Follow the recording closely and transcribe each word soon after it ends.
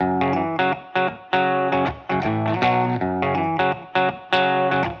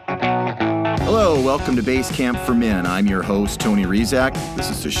Welcome to Base Camp for Men. I'm your host, Tony Rizak.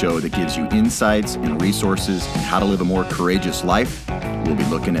 This is the show that gives you insights and resources on how to live a more courageous life. We'll be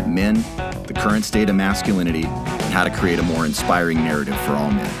looking at men, the current state of masculinity, and how to create a more inspiring narrative for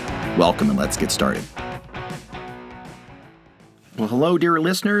all men. Welcome, and let's get started. Well, hello, dear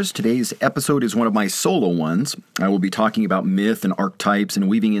listeners. Today's episode is one of my solo ones. I will be talking about myth and archetypes and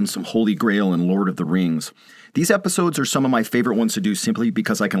weaving in some Holy Grail and Lord of the Rings. These episodes are some of my favorite ones to do simply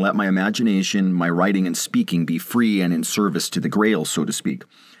because I can let my imagination, my writing, and speaking be free and in service to the Grail, so to speak.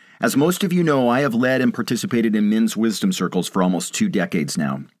 As most of you know, I have led and participated in men's wisdom circles for almost 2 decades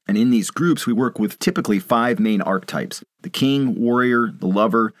now. And in these groups, we work with typically 5 main archetypes: the king, warrior, the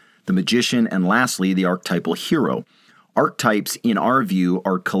lover, the magician, and lastly, the archetypal hero. Archetypes, in our view,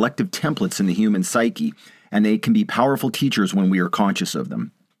 are collective templates in the human psyche, and they can be powerful teachers when we are conscious of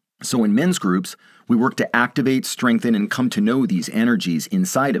them. So in men's groups, we work to activate, strengthen, and come to know these energies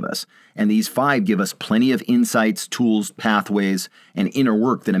inside of us. And these 5 give us plenty of insights, tools, pathways, and inner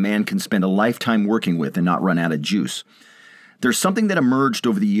work that a man can spend a lifetime working with and not run out of juice. There's something that emerged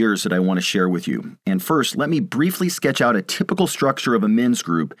over the years that I want to share with you. And first, let me briefly sketch out a typical structure of a men's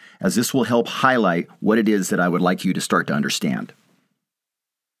group, as this will help highlight what it is that I would like you to start to understand.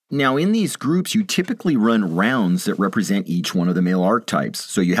 Now, in these groups, you typically run rounds that represent each one of the male archetypes.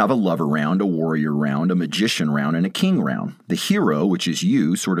 So you have a lover round, a warrior round, a magician round, and a king round. The hero, which is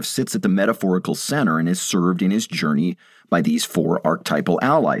you, sort of sits at the metaphorical center and is served in his journey by these 4 archetypal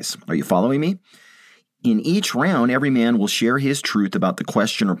allies. Are you following me? In each round, every man will share his truth about the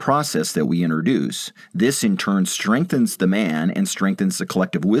question or process that we introduce. This, in turn, strengthens the man and strengthens the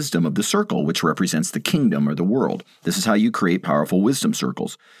collective wisdom of the circle, which represents the kingdom or the world. This is how you create powerful wisdom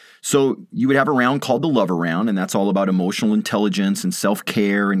circles. So you would have a round called the lover round, and that's all about emotional intelligence and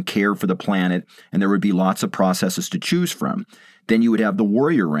self-care and care for the planet, and there would be lots of processes to choose from. Then you would have the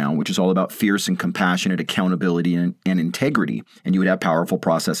warrior round, which is all about fierce and compassionate accountability and integrity, and you would have powerful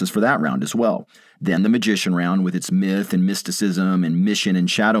processes for that round as well. Then the magician round with its myth and mysticism and mission and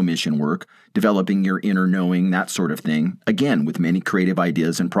shadow mission work, developing your inner knowing, that sort of thing, again with many creative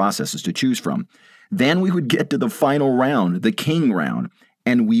ideas and processes to choose from. Then we would get to the final round, the king round,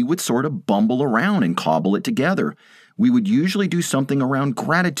 and we would sort of bumble around and cobble it together. We would usually do something around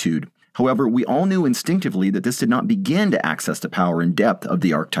gratitude. However, we all knew instinctively that this did not begin to access the power and depth of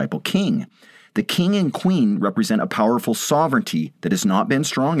the archetypal king. The king and queen represent a powerful sovereignty that has not been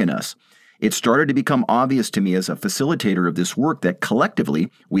strong in us. It started to become obvious to me as a facilitator of this work that collectively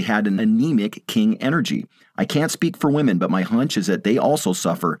we had an anemic king energy. I can't speak for women, but my hunch is that they also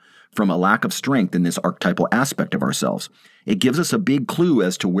suffer from a lack of strength in this archetypal aspect of ourselves. It gives us a big clue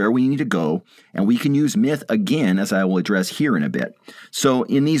as to where we need to go, and we can use myth again, as I will address here in a bit. So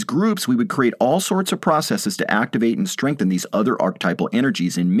in these groups, we would create all sorts of processes to activate and strengthen these other archetypal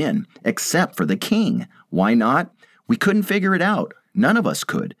energies in men, except for the king. Why not? We couldn't figure it out. None of us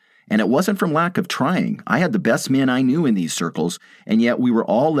could. And it wasn't from lack of trying. I had the best men I knew in these circles, and yet we were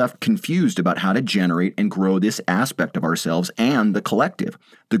all left confused about how to generate and grow this aspect of ourselves and the collective.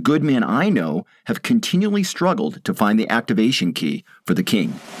 The good men I know have continually struggled to find the activation key for the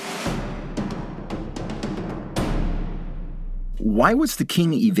king. Why was the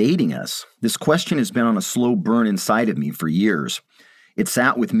king evading us? This question has been on a slow burn inside of me for years. It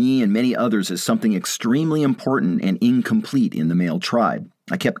sat with me and many others as something extremely important and incomplete in the male tribe.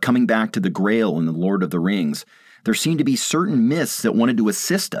 I kept coming back to the Grail and the Lord of the Rings. There seemed to be certain myths that wanted to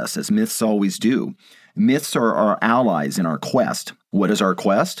assist us, as myths always do. Myths are our allies in our quest. What is our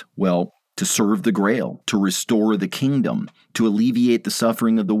quest? Well, to serve the Grail, to restore the kingdom, to alleviate the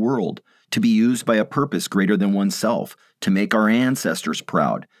suffering of the world, to be used by a purpose greater than oneself, to make our ancestors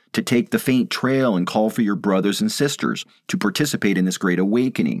proud, to take the faint trail and call for your brothers and sisters, to participate in this great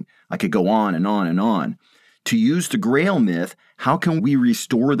awakening. I could go on and on and on. To use the Grail myth, how can we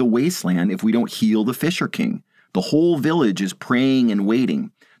restore the wasteland if we don't heal the Fisher King? The whole village is praying and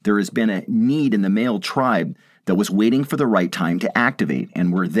waiting. There has been a need in the male tribe that was waiting for the right time to activate,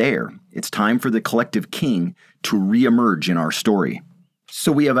 and we're there. It's time for the collective king to reemerge in our story.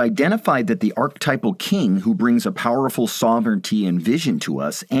 So we have identified that the archetypal king, who brings a powerful sovereignty and vision to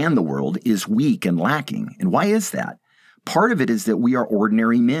us and the world, is weak and lacking. And why is that? Part of it is that we are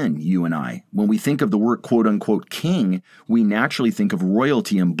ordinary men, you and I. When we think of the word quote-unquote king, we naturally think of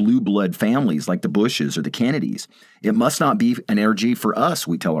royalty and blue blood families like the Bushes or the Kennedys. It must not be an energy for us,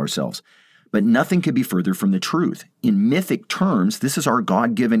 we tell ourselves. But nothing could be further from the truth. In mythic terms, this is our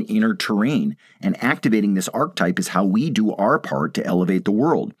God-given inner terrain, and activating this archetype is how we do our part to elevate the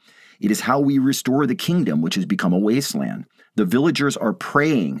world. It is how we restore the kingdom, which has become a wasteland. The villagers are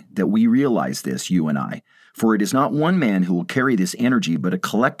praying that we realize this, you and I. For it is not one man who will carry this energy, but a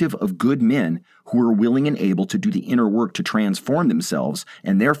collective of good men who are willing and able to do the inner work to transform themselves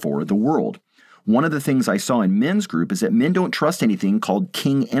and therefore the world. One of the things I saw in men's group is that men don't trust anything called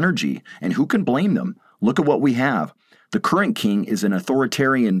king energy, and who can blame them? Look at what we have. The current king is an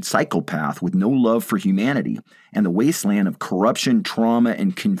authoritarian psychopath with no love for humanity, and the wasteland of corruption, trauma,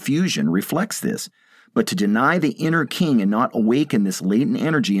 and confusion reflects this. But to deny the inner king and not awaken this latent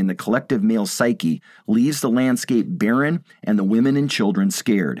energy in the collective male psyche leaves the landscape barren and the women and children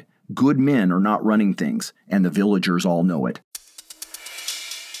scared. Good men are not running things, and the villagers all know it.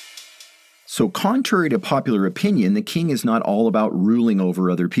 So contrary to popular opinion, the king is not all about ruling over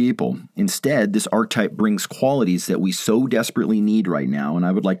other people. Instead, this archetype brings qualities that we so desperately need right now, and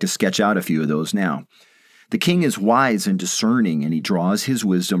I would like to sketch out a few of those now. The king is wise and discerning, and he draws his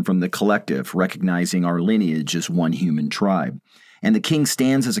wisdom from the collective, recognizing our lineage as one human tribe. And the king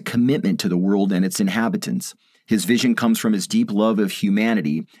stands as a commitment to the world and its inhabitants. His vision comes from his deep love of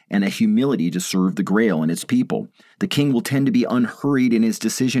humanity and a humility to serve the Grail and its people. The king will tend to be unhurried in his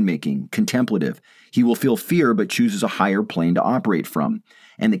decision-making, contemplative. He will feel fear but chooses a higher plane to operate from.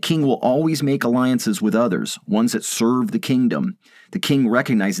 And the king will always make alliances with others, ones that serve the kingdom. The king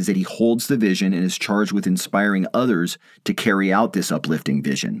recognizes that he holds the vision and is charged with inspiring others to carry out this uplifting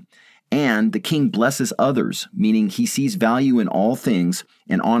vision. And the king blesses others, meaning he sees value in all things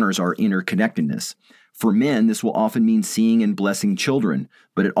and honors our interconnectedness. For men, this will often mean seeing and blessing children,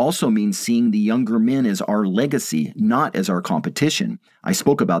 but it also means seeing the younger men as our legacy, not as our competition. I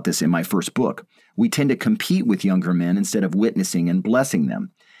spoke about this in my first book. We tend to compete with younger men instead of witnessing and blessing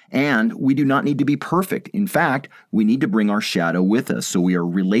them. And we do not need to be perfect. In fact, we need to bring our shadow with us so we are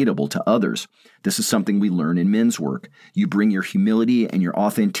relatable to others. This is something we learn in men's work. You bring your humility and your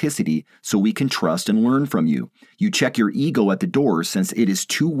authenticity so we can trust and learn from you. You check your ego at the door since it is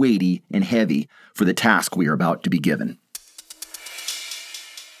too weighty and heavy for the task we are about to be given.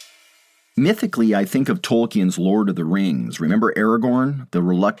 Mythically, I think of Tolkien's Lord of the Rings. Remember Aragorn, the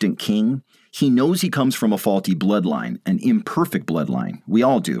reluctant king? He knows he comes from a faulty bloodline, an imperfect bloodline. We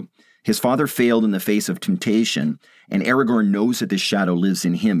all do. His father failed in the face of temptation, and Aragorn knows that this shadow lives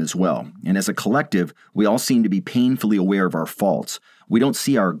in him as well. And as a collective, we all seem to be painfully aware of our faults. We don't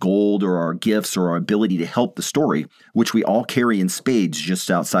see our gold or our gifts or our ability to help the story, which we all carry in spades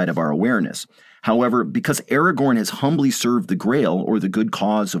just outside of our awareness. However, because Aragorn has humbly served the Grail, or the good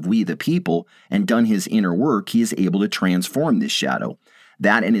cause of we the people, and done his inner work, he is able to transform this shadow.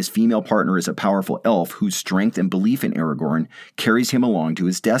 That and his female partner is a powerful elf whose strength and belief in Aragorn carries him along to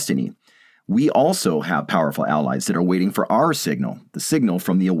his destiny. We also have powerful allies that are waiting for our signal, the signal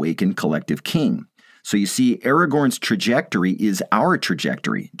from the awakened collective king. So you see, Aragorn's trajectory is our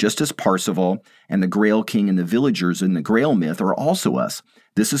trajectory, just as Parzival and the Grail King and the villagers in the Grail myth are also us.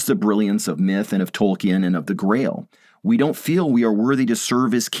 This is the brilliance of myth and of Tolkien and of the Grail. We don't feel we are worthy to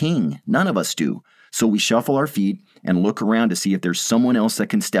serve as king. None of us do. So we shuffle our feet and look around to see if there's someone else that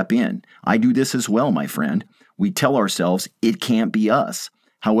can step in. I do this as well, my friend. We tell ourselves it can't be us.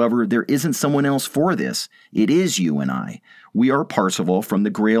 However, there isn't someone else for this. It is you and I. We are Parzival from the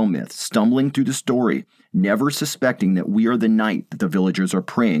Grail myth, stumbling through the story, never suspecting that we are the knight that the villagers are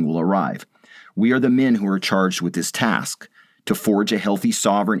praying will arrive. We are the men who are charged with this task, to forge a healthy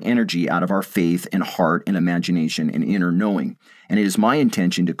sovereign energy out of our faith and heart and imagination and inner knowing. And it is my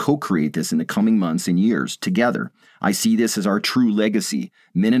intention to co-create this in the coming months and years together. I see this as our true legacy,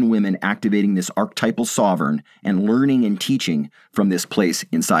 men and women activating this archetypal sovereign and learning and teaching from this place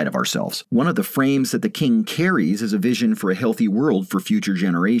inside of ourselves. One of the frames that the king carries is a vision for a healthy world for future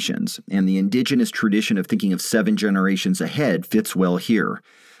generations, and the indigenous tradition of thinking of 7 generations ahead fits well here.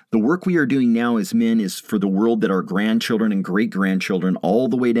 The work we are doing now as men is for the world that our grandchildren and great-grandchildren all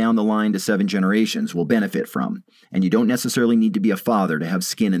the way down the line to 7 generations will benefit from. And you don't necessarily need to be a father to have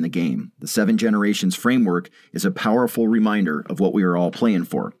skin in the game. The 7 generations framework is a powerful reminder of what we are all playing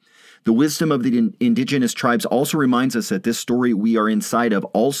for. The wisdom of the indigenous tribes also reminds us that this story we are inside of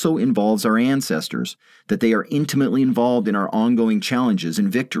also involves our ancestors, that they are intimately involved in our ongoing challenges and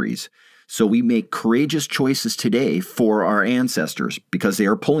victories. So we make courageous choices today for our ancestors because they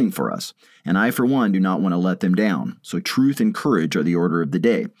are pulling for us. And I, for one, do not want to let them down. So truth and courage are the order of the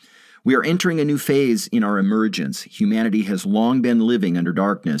day. We are entering a new phase in our emergence. Humanity has long been living under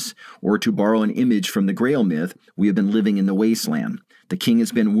darkness, or to borrow an image from the Grail myth, we have been living in the wasteland. The king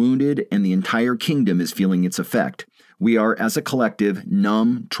has been wounded, and the entire kingdom is feeling its effect. We are, as a collective,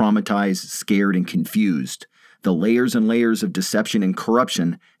 numb, traumatized, scared, and confused. The layers and layers of deception and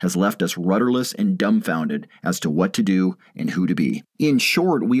corruption has left us rudderless and dumbfounded as to what to do and who to be. In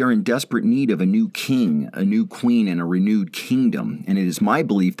short, we are in desperate need of a new king, a new queen, and a renewed kingdom, and it is my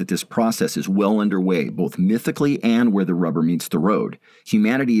belief that this process is well underway, both mythically and where the rubber meets the road.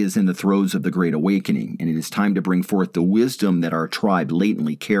 Humanity is in the throes of the Great Awakening, and it is time to bring forth the wisdom that our tribe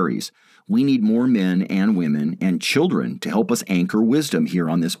latently carries. We need more men and women and children to help us anchor wisdom here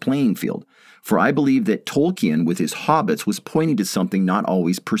on this playing field. For I believe that Tolkien, with his hobbits, was pointing to something not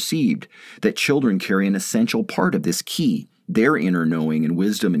always perceived, that children carry an essential part of this key. Their inner knowing and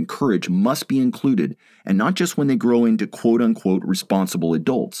wisdom and courage must be included, and not just when they grow into quote-unquote responsible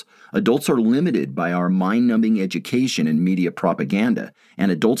adults. Adults are limited by our mind-numbing education and media propaganda,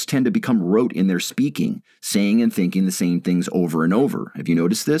 and adults tend to become rote in their speaking, saying and thinking the same things over and over. Have you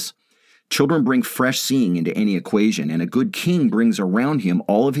noticed this? Children bring fresh seeing into any equation, and a good king brings around him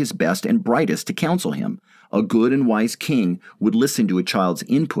all of his best and brightest to counsel him. A good and wise king would listen to a child's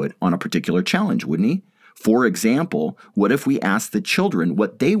input on a particular challenge, wouldn't he? For example, what if we asked the children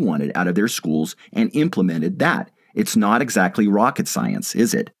what they wanted out of their schools and implemented that? It's not exactly rocket science,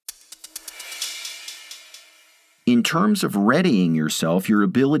 is it? In terms of readying yourself, your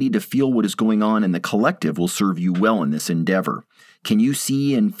ability to feel what is going on in the collective will serve you well in this endeavor. Can you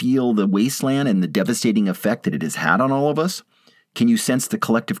see and feel the wasteland and the devastating effect that it has had on all of us? Can you sense the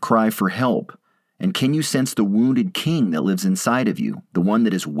collective cry for help? And can you sense the wounded king that lives inside of you, the one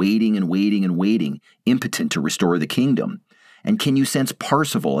that is waiting and waiting and waiting, impotent to restore the kingdom? And can you sense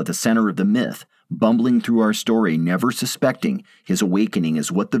Parsifal at the center of the myth, bumbling through our story, never suspecting his awakening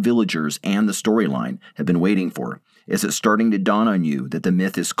is what the villagers and the storyline have been waiting for? Is it starting to dawn on you that the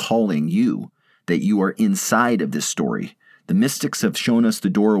myth is calling you, that you are inside of this story? The mystics have shown us the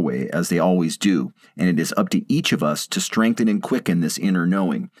doorway, as they always do, and it is up to each of us to strengthen and quicken this inner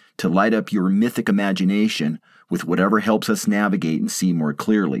knowing, to light up your mythic imagination with whatever helps us navigate and see more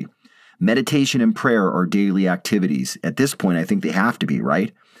clearly. Meditation and prayer are daily activities. At this point, I think they have to be,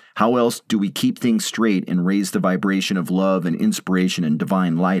 right? How else do we keep things straight and raise the vibration of love and inspiration and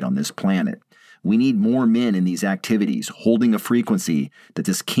divine light on this planet? We need more men in these activities, holding a frequency that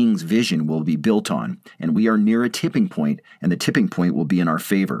this king's vision will be built on, and we are near a tipping point, and the tipping point will be in our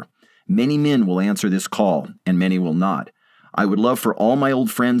favor. Many men will answer this call, and many will not. I would love for all my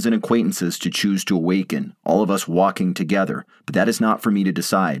old friends and acquaintances to choose to awaken, all of us walking together, but that is not for me to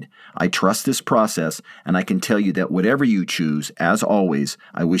decide. I trust this process, and I can tell you that whatever you choose, as always,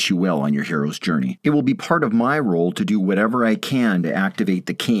 I wish you well on your hero's journey. It will be part of my role to do whatever I can to activate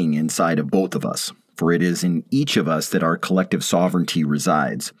the king inside of both of us, for it is in each of us that our collective sovereignty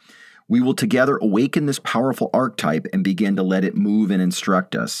resides. We will together awaken this powerful archetype and begin to let it move and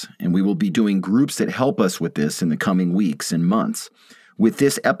instruct us, and we will be doing groups that help us with this in the coming weeks and months. With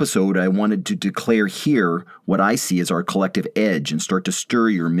this episode, I wanted to declare here what I see as our collective edge and start to stir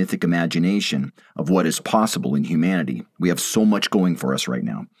your mythic imagination of what is possible in humanity. We have so much going for us right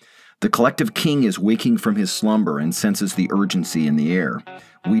now. The collective king is waking from his slumber and senses the urgency in the air.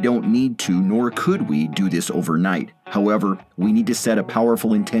 We don't need to, nor could we, do this overnight. However, we need to set a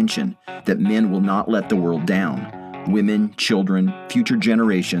powerful intention that men will not let the world down. Women, children, future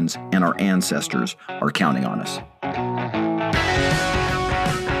generations, and our ancestors are counting on us.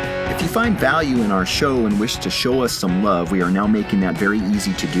 If you find value in our show and wish to show us some love, we are now making that very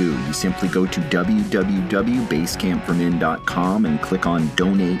easy to do. You simply go to www.basecampformen.com and click on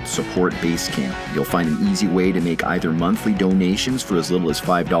Donate Support Basecamp. You'll find an easy way to make either monthly donations for as little as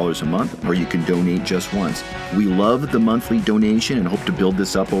 $5 a month, or you can donate just once. We love the monthly donation and hope to build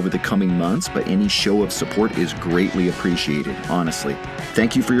this up over the coming months, but any show of support is greatly appreciated, honestly.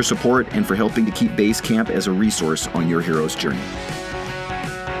 Thank you for your support and for helping to keep Basecamp as a resource on your hero's journey.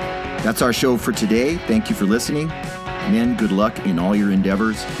 That's our show for today. Thank you for listening. Men, good luck in all your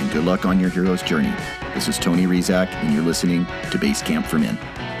endeavors and good luck on your hero's journey. This is Tony Rizak, and you're listening to Basecamp for Men.